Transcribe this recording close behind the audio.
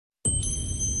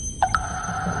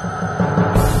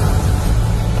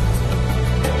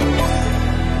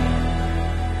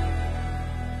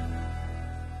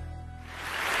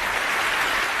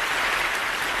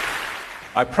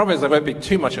I promise there won't be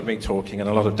too much of me talking and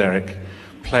a lot of Derek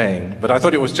playing, but I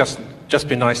thought it was just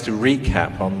be nice to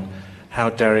recap on how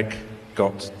Derek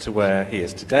got to where he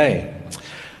is today.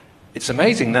 It's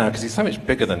amazing now because he's so much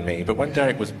bigger than me, but when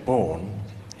Derek was born,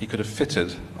 he could have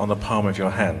fitted on the palm of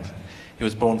your hand. He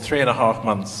was born 3.5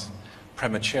 months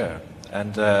premature,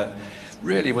 and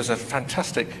really was a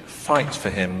fantastic fight for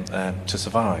him to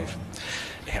survive.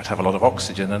 He had to have a lot of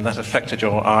oxygen, and that affected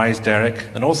your eyes, Derek,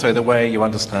 and also the way you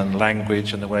understand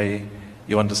language and the way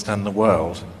you understand the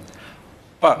world.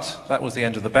 But that was the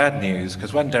end of the bad news,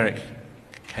 because when Derek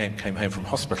came home from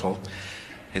hospital,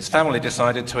 his family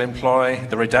decided to employ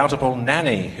the redoubtable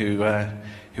nanny who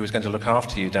was going to look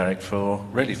after you, Derek, for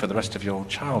the rest of your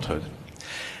childhood.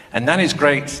 And Nanny's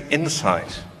great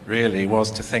insight, really,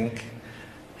 was to think,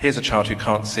 here's a child who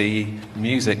can't see,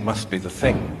 music must be the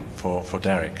thing for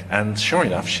Derek. And sure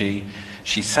enough, she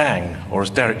sang, or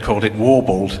as Derek called it,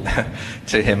 warbled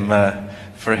to him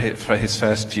for his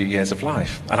first few years of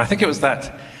life. And I think it was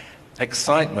that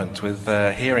excitement with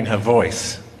hearing her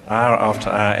voice hour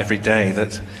after hour every day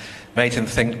that made him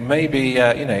think maybe,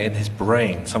 in his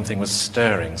brain something was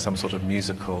stirring, some sort of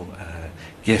musical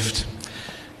gift.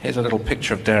 Here's a little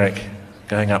picture of Derek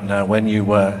going up now when you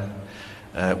were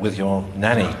with your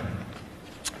nanny.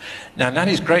 Now,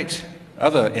 Nanny's great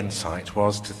other insight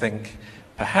was to think,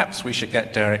 perhaps we should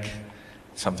get Derek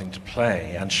something to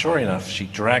play. And sure enough, she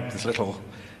dragged this little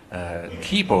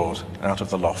keyboard out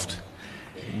of the loft,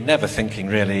 never thinking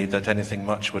really that anything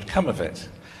much would come of it.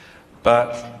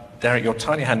 But Derek, your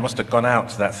tiny hand must have gone out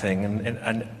to that thing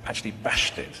and actually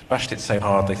bashed it so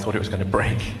hard they thought it was going to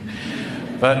break.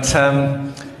 But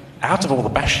out of all the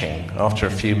bashing, after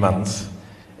a few months,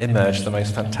 emerged the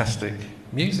most fantastic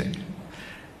music.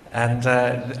 And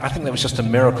I think there was just a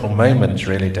miracle moment,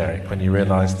 really, Derek, when you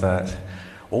realised that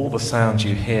all the sounds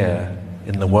you hear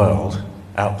in the world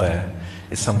out there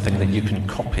is something that you can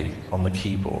copy on the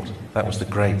keyboard. That was the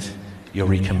great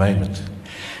eureka moment.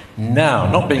 Now,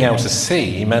 not being able to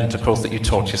see meant, of course, that you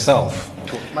taught yourself.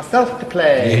 Taught myself to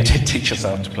play. You did teach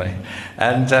yourself to play.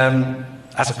 And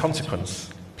as a consequence,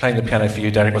 playing the piano for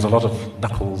you, Derek, was a lot of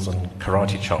knuckles and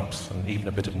karate chops and even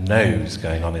a bit of nose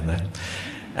going on in there.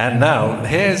 And now,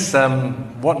 here's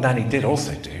what Nanny did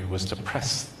also do, was to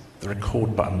press the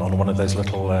record button on one of those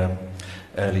little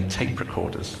early tape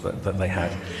recorders that they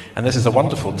had. And this is a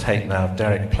wonderful tape now of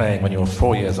Derek playing when you were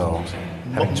 4 years old.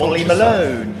 Molly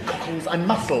Malone, Cockles and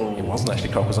Mussels. It wasn't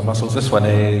actually Cockles and Mussels. This one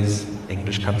is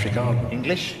English Country Garden.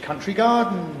 English Country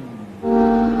Garden.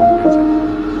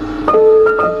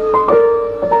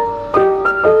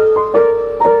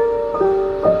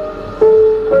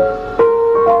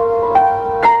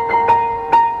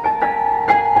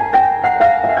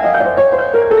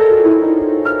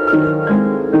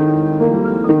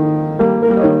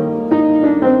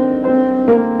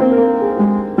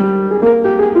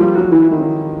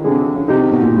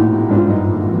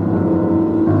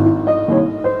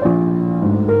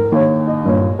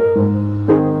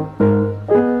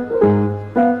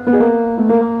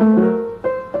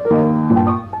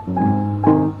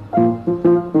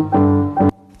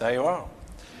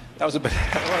 Was a bit.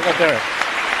 What about Derek?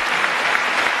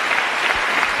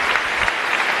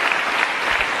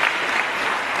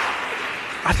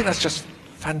 I think that's just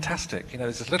fantastic. You know,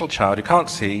 there's this little child who can't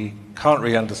see, can't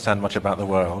really understand much about the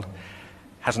world,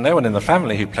 has no one in the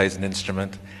family who plays an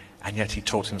instrument, and yet he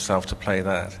taught himself to play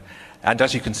that. And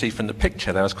as you can see from the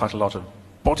picture, there was quite a lot of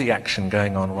body action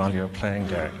going on while you were playing,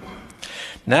 Derek.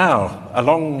 Now,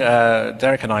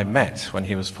 Derek and I met when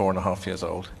he was 4.5 years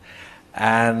old,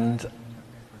 and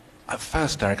at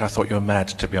first, Derek, I thought you were mad,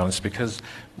 to be honest, because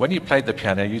when you played the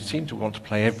piano, you seemed to want to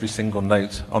play every single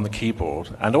note on the keyboard,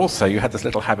 and also you had this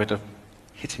little habit of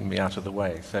hitting me out of the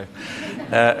way. So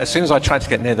as soon as I tried to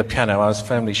get near the piano, I was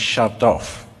firmly shoved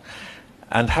off.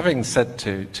 And having said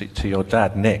to your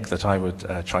dad, Nick, that I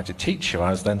would try to teach you, I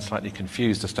was then slightly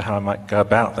confused as to how I might go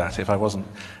about that if I wasn't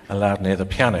allowed near the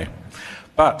piano.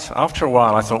 But after a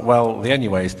while, I thought, well, the only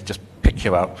way is to just pick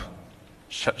you up,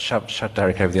 shove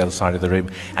Derek over the other side of the room,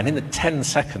 and in the 10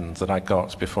 seconds that I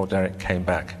got before Derek came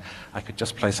back, I could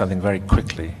just play something very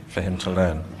quickly for him to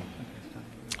learn.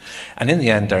 And in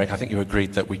the end, Derek, I think you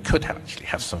agreed that we could actually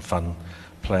have some fun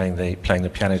playing the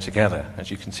piano together. As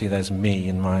you can see, there's me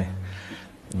in my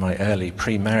early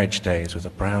pre-marriage days with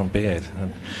a brown beard,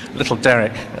 and little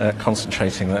Derek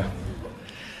concentrating there.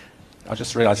 I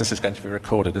just realised this is going to be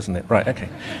recorded, isn't it? Right, okay.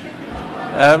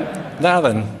 Now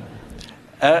then,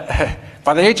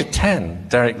 by the age of 10,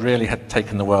 Derek really had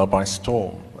taken the world by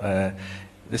storm.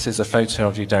 This is a photo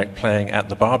of you, Derek, playing at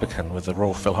the Barbican with the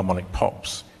Royal Philharmonic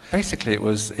Pops. Basically, it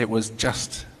was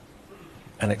just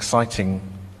an exciting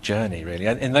journey, really.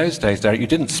 And in those days, Derek, you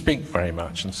didn't speak very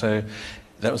much, and so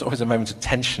there was always a moment of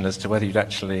tension as to whether you'd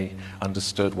actually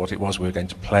understood what it was we were going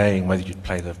to play, and whether you'd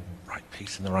play the right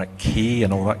piece in the right key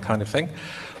and all that kind of thing.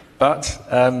 But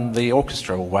the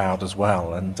orchestra were wowed as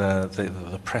well, and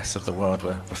the press of the world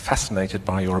were fascinated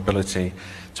by your ability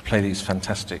to play these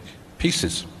fantastic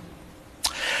pieces.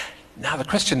 Now the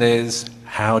question is,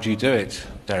 how do you do it,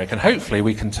 Derek? And hopefully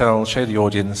we can show the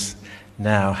audience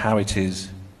now how it is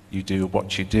you do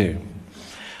what you do.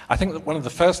 I think that one of the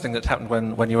first things that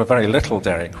happened when you were very little,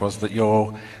 Derek, was that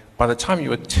by the time you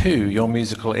were 2, your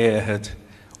musical ear had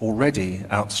already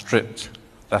outstripped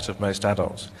that of most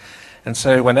adults. And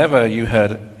so whenever you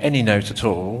heard any note at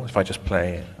all, if I just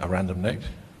play a random note,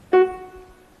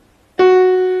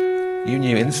 you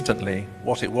knew instantly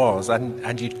what it was,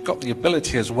 and you'd got the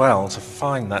ability as well to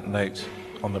find that note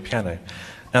on the piano.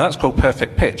 Now that's called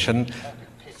perfect pitch, and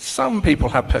some people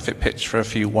have perfect pitch for a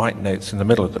few white notes in the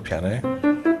middle of the piano.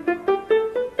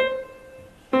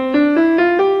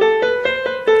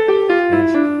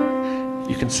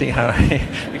 You can see how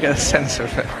you get a sense of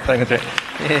playing a trick.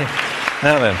 Yeah.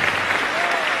 Now then.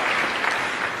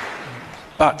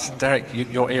 But, Derek,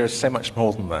 your ear is so much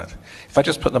more than that. If I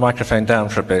just put the microphone down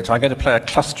for a bit, I'm going to play a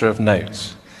cluster of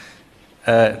notes.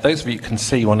 Those of you who can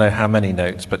see will know how many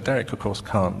notes, but Derek, of course,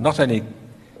 can't. Not only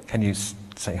can you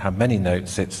say how many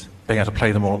notes, it's being able to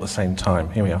play them all at the same time.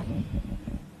 Here we are.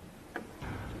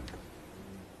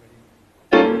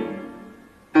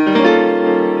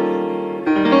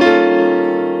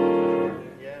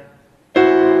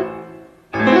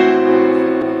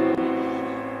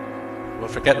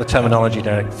 Forget the terminology,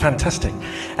 Derek. Fantastic.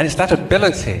 And it's that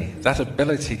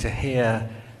ability to hear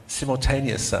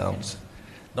simultaneous sounds,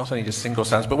 not only just single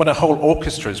sounds, but when a whole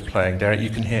orchestra is playing, Derek,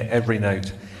 you can hear every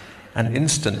note and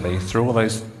instantly, through all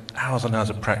those hours and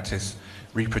hours of practice,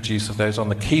 reproduce of those on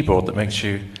the keyboard that makes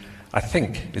you, I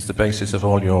think, is the basis of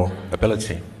all your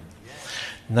ability.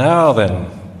 Now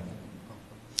then,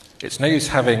 it's no use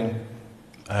having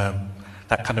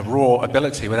that kind of raw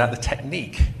ability without the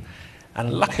technique.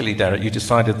 And luckily, Derek, you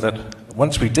decided that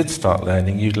once we did start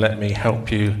learning, you'd let me help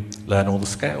you learn all the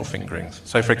scale fingerings.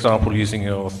 So, for example, using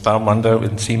your thumb under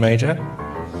in C major.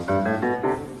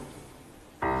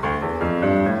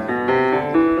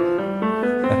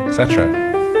 Etc.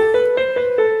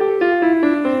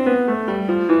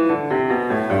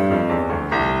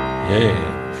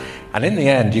 Yeah. And in the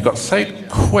end, you got so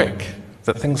quick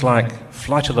that things like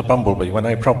Flight of the Bumblebee were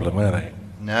no problem, were they?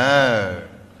 No.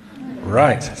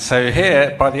 Right, so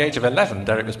here, by the age of 11,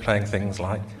 Derek was playing things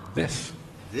like this.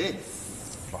 This.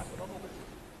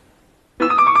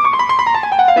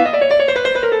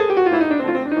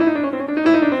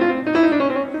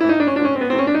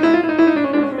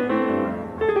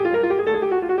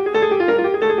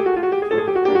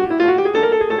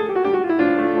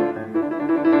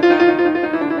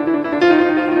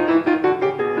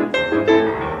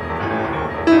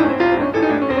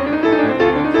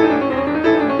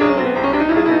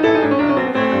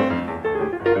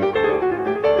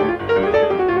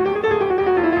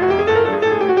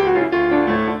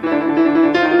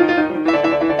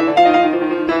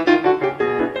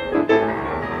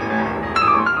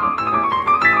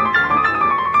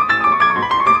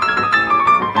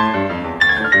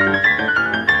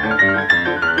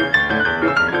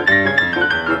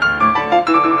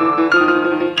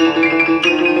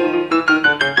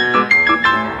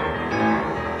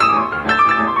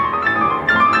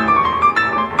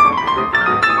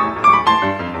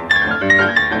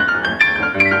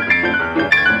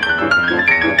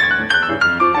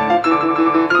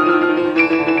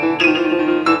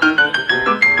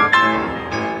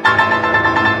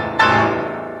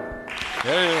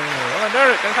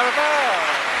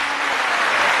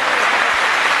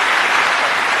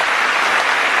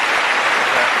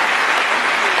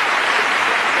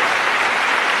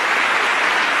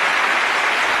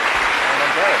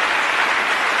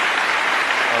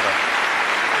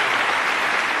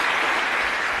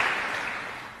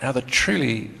 Now, the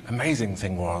truly amazing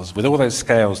thing was, with all those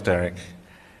scales, Derek,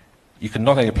 you can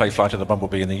not only play Flight of the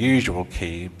Bumblebee in the usual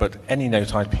key, but any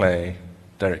note I play,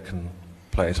 Derek can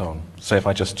play it on. So if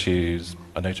I just choose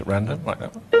a note at random, like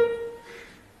that one. Can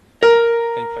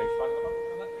you play Flight of the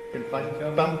Bumblebee on that? Flight of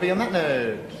the Bumblebee on that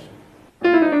note.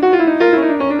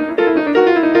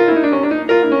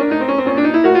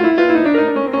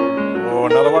 Or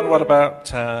another one, what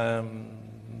about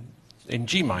in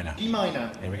G minor? G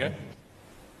minor. Here we go.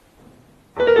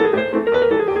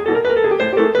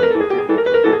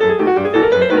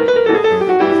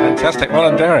 Fantastic. Well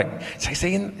done, Derek. So you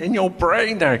see, in your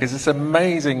brain, Derek, is this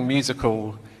amazing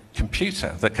musical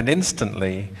computer that can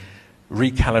instantly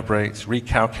recalibrate,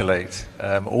 recalculate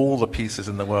all the pieces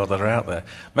in the world that are out there.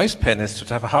 Most pianists would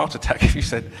have a heart attack if you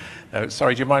said, oh,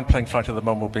 sorry, do you mind playing Flight of the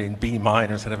Bumblebee in B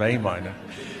minor instead of A minor?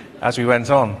 As we went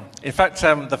on. In fact,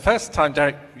 the first time,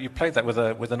 Derek, you played that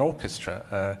with an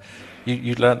orchestra,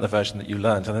 you learnt the version that you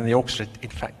learned, and then the orchestra, in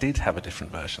fact, did have a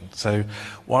different version. So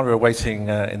while we were waiting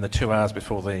in the 2 hours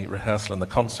before the rehearsal and the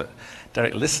concert,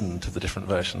 Derek listened to the different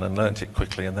version and learnt it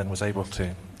quickly and then was able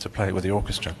to play it with the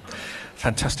orchestra.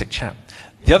 Fantastic chap.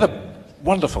 The other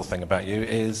wonderful thing about you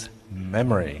is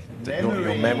memory.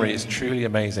 Your memory is truly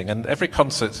amazing. And every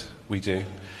concert we do,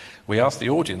 we ask the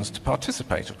audience to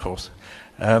participate, of course,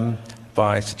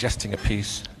 by suggesting a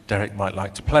piece Derek might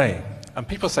like to play. And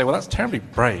people say, well, that's terribly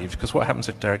brave, because what happens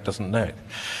if Derek doesn't know it?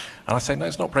 And I say, no,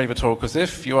 it's not brave at all, because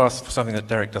if you ask for something that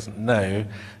Derek doesn't know,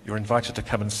 you're invited to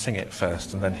come and sing it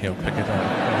first, and then he'll pick it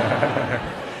up.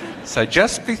 So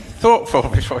just be thoughtful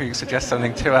before you suggest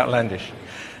something too outlandish.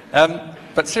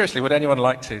 But seriously, would anyone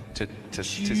like to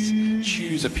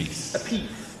choose a piece? A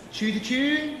piece. Choose a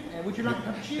tune? Would you like to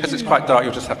have a tune? Because it's quite dark,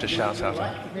 you'll just have to shout out.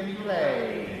 Like to hear me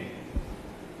play?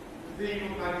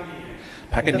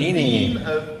 Paganini. The theme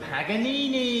of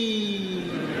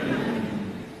Paganini.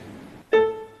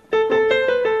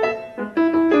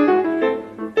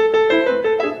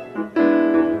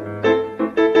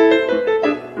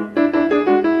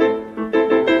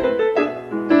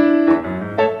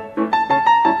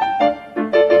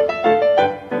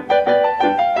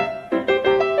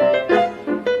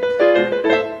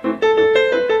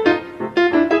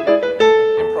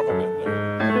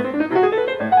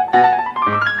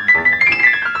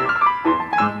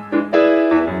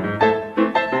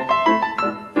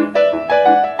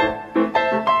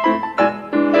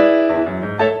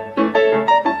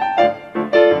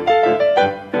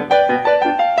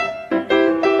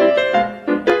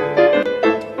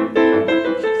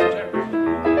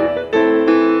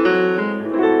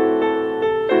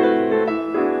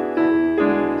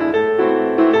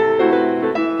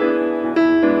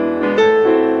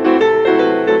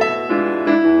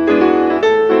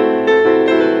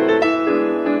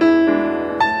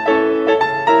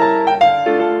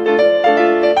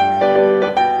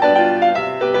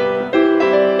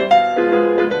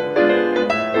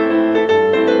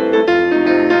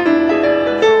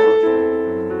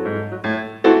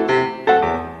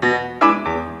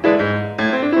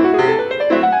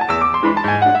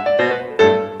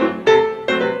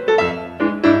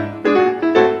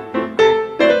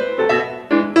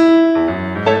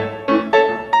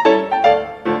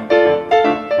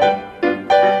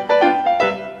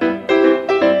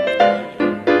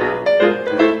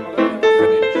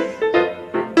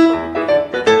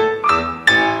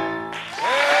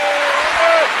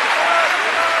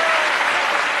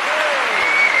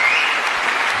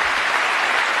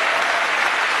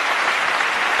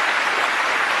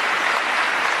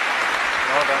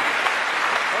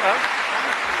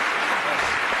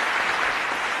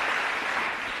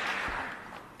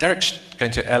 Derek's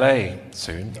going to LA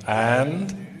soon,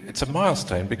 and it's a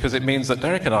milestone because it means that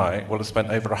Derek and I will have spent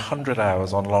over 100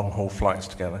 hours on long-haul flights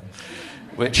together,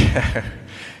 which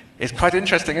is quite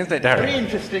interesting, isn't it, Derek? Very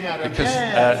interesting, Adam. Because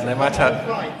yes, no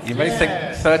matter, you may think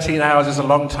 13 hours is a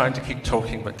long time to keep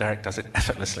talking, but Derek does it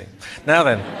effortlessly. Now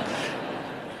then,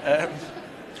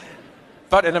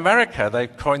 but in America,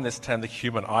 they've coined this term, the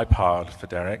human iPod, for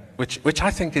Derek, which I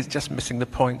think is just missing the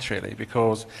point, really,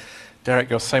 because,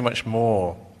 Derek, you're so much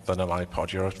more than an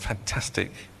iPod. You're a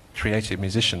fantastic creative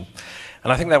musician.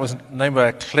 And I think that was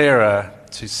nowhere clearer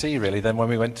to see, really, than when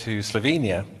we went to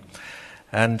Slovenia.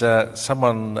 And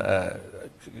someone,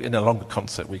 in a longer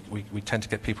concert, we tend to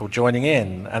get people joining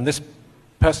in. And this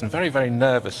person very, very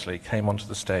nervously came onto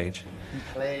the stage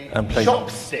and played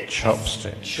chopsticks.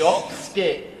 Chopsticks.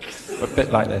 Chopsticks. A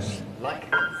bit like this.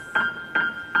 Like this.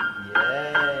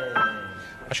 Yeah.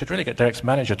 I should really get Derek's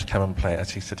manager to come and play it as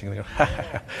he's sitting there.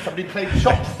 Somebody played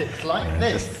chopsticks like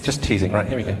this. Just teasing. Right,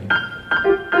 here we go.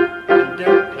 And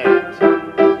Derek played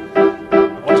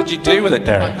it. What did you do with it,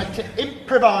 Derek? I had to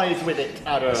improvise with it,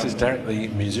 Adam. This is Derek, the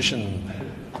musician.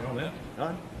 Oh, yeah.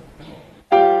 Right.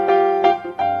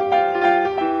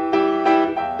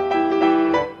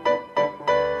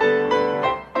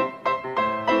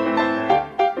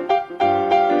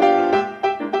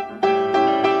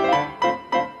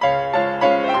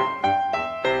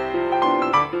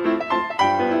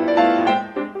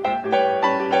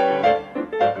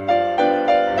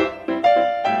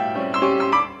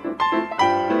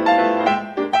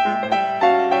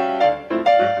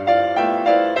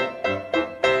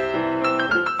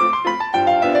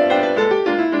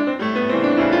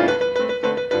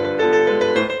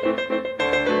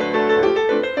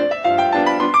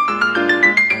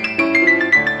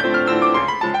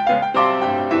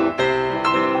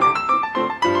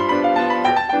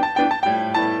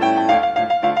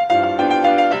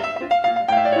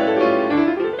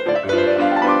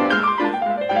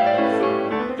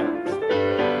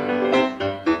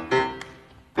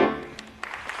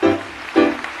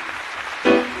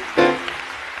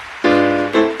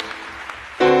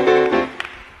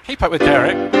 keep up with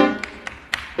Derek.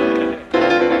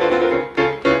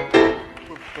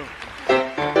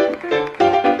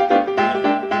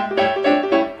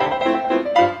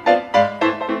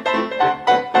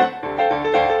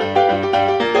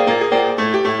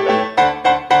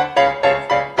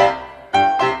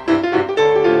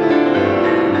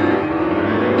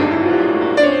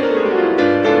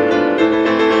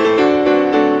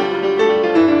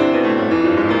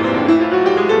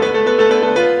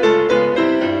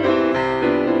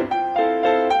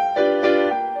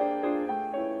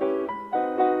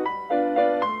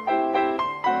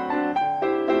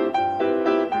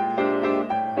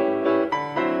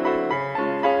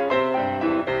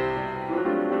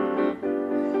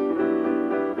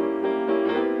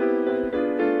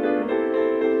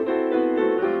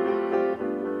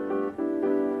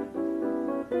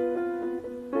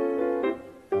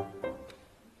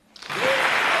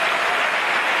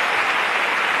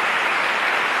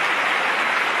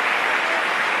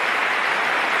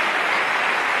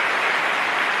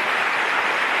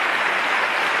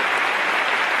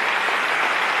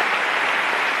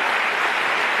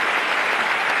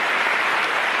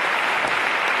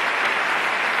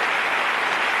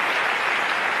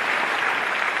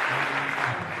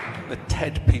 The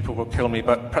TED people will kill me,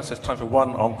 but perhaps it's time for one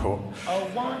encore. Oh,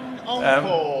 one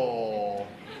encore.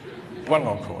 One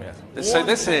encore, yes. So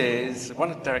this is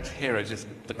one of Derek's heroes, is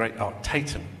the great Art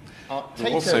Tatum, who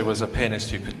also was a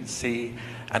pianist who couldn't see,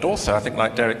 and also, I think,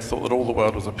 like Derek, thought that all the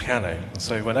world was a piano. And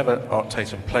so whenever Art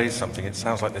Tatum plays something, it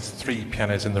sounds like there's 3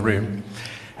 pianos in the room.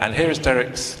 And here is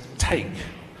Derek's take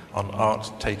on Art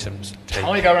Tatum's take.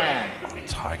 Tiger Rag. On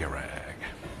Tiger Rag.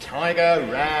 Tiger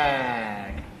Rag.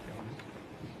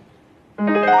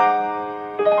 Thank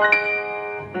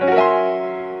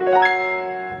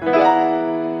you.